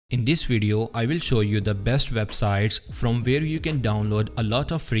In this video, I will show you the best websites from where you can download a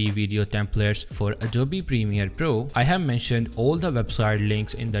lot of free video templates for Adobe Premiere Pro. I have mentioned all the website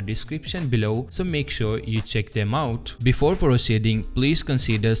links in the description below, so make sure you check them out. Before proceeding, please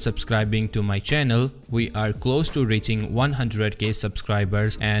consider subscribing to my channel. We are close to reaching 100k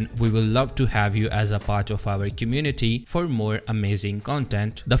subscribers and we will love to have you as a part of our community for more amazing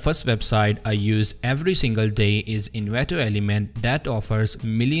content. The first website I use every single day is Envato Element that offers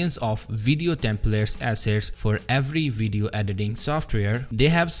millions of video templates assets for every video editing software. They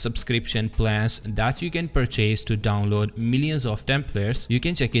have subscription plans that you can purchase to download millions of templates. You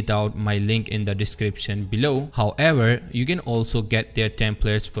can check it out, my link in the description below. However, you can also get their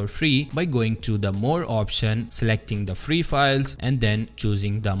templates for free by going to the more option, selecting the free files and then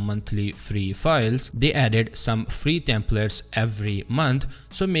choosing the monthly free files. They added some free templates every month,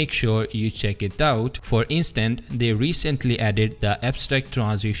 so make sure you check it out. For instance, they recently added the abstract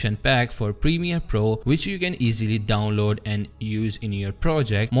transition pack for Premiere Pro, which you can easily download and use in your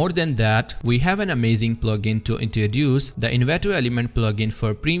project. More than that, we have an amazing plugin to introduce, the Envato Element plugin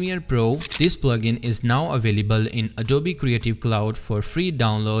for Premiere Pro. This plugin is now available in Adobe Creative Cloud for free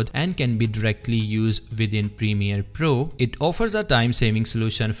download and can be directly used within Premiere Pro. It offers a time-saving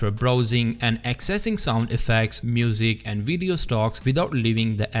solution for browsing and accessing sound effects, music and video stocks without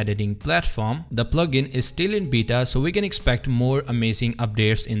leaving the editing platform. The plugin is still in beta, so we can expect more amazing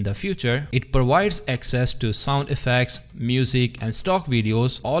updates in the future. It provides access to sound effects, music and stock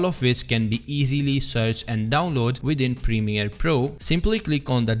videos, all of which can be easily searched and downloaded within Premiere Pro. Simply click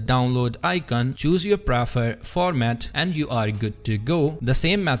on the download icon, choose your preferred format and you are good to go. The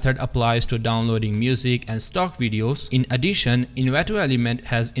same method applies to downloading music and stock videos. In addition, Envato Element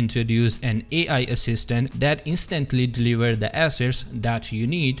has introduced an AI assistant that instantly delivers the assets that you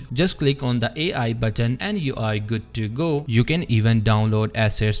need. Just click on the AI button and you are good to go. You can even download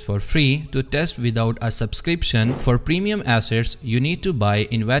assets for free to test without a subscription. For premium assets, you need to buy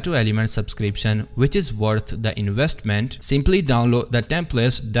Envato Element subscription, which is worth the investment. Simply download the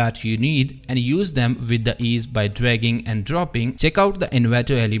templates that you need and use them with the ease by dragging and dropping. Check out the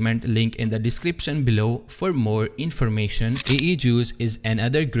Envato Element link in the description below for more information. AE Juice is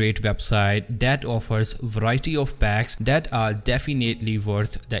another great website that offers variety of packs that are definitely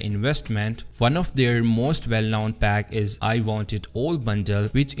worth the investment. One of their most well-known pack is I Want It All bundle,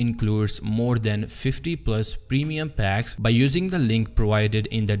 which includes more than 50 plus premium packs. By using the link provided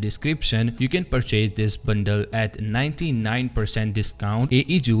in the description, you can purchase this bundle at 99% discount.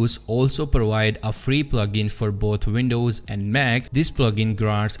 AE Juice also provide a free plugin for both Windows and Mac. This plugin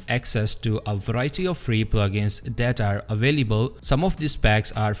grants access to a variety of free plugins that are available. Some of these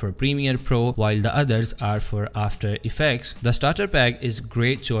packs are for Premiere Pro while the others are for After Effects. The starter pack is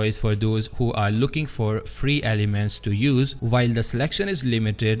great choice for those who are looking for free elements to use. While the selection is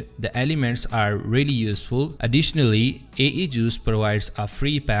limited, the elements are really useful. Additionally, AE Juice provides a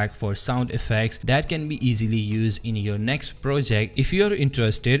free pack for sound effects that can be easily used in your next project. If you are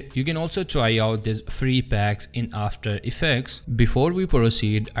interested, you can also try out these free packs in After Effects. Before we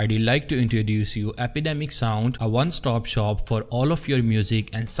proceed, I'd like to introduce you Epidemic Sound, a one-stop shop for all of your music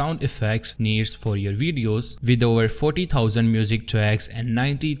and sound effects needs for your videos. With over 40,000 music tracks and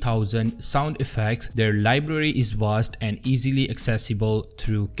 90,000 sound effects, their library is vast and easily accessible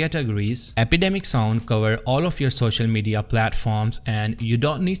through categories. Epidemic Sound cover all of your social media platforms and you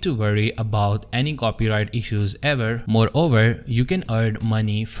don't need to worry about any copyright issues ever. Moreover, you can earn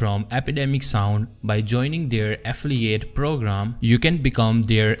money from Epidemic Sound by joining their affiliate program. You can become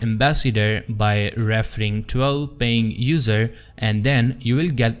their ambassador by referring 12 paying user and then you will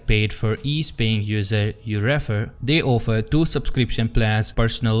get paid for each paying user you refer. They offer two subscription plans,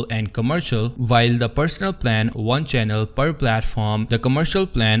 personal and commercial. While the personal plan one channel per platform, the commercial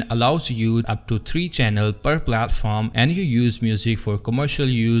plan allows you up to 3 channels per platform and you use music for commercial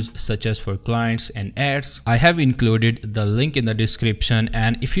use such as for clients and ads. I have included the link in the description,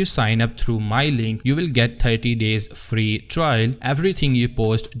 and if you sign up through my link, you will get 30 days free trial. Everything you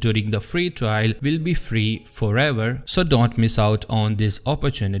post during the free trial will be free forever, so don't miss out on this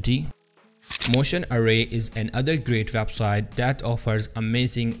opportunity. Motion Array is another great website that offers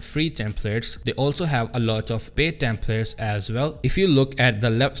amazing free templates. They also have a lot of paid templates as well. If you look at the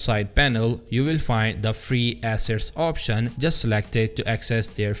left side panel, you will find the free assets option. Just select it to access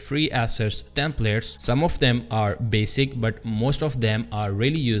their free assets templates. Some of them are basic, but most of them are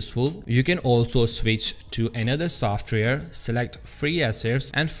really useful. You can also switch to another software, select free assets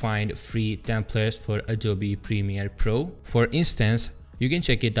and find free templates for Adobe Premiere Pro. For instance, you can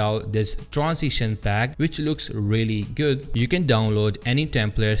check it out, this transition pack, which looks really good. You can download any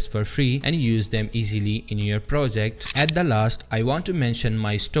templates for free and use them easily in your project. At the last, I want to mention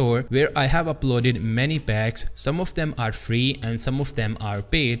my store where I have uploaded many packs. Some of them are free and some of them are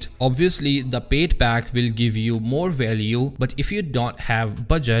paid. Obviously, the paid pack will give you more value, but if you don't have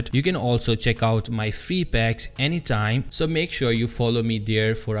budget, you can also check out my free packs anytime. So make sure you follow me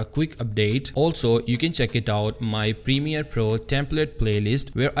there for a quick update. Also, you can check it out my Premiere Pro template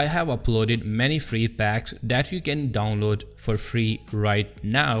playlist where I have uploaded many free packs that you can download for free right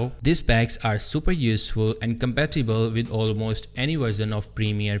now. These packs are super useful and compatible with almost any version of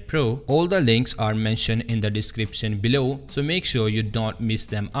Premiere Pro. All the links are mentioned in the description below, so make sure you don't miss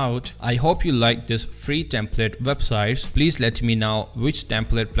them out. I hope you like this free template websites. Please let me know which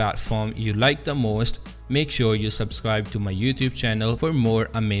template platform you like the most. Make sure you subscribe to my YouTube channel for more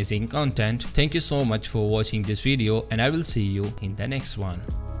amazing content. Thank you so much for watching this video, and I will see you in the next one.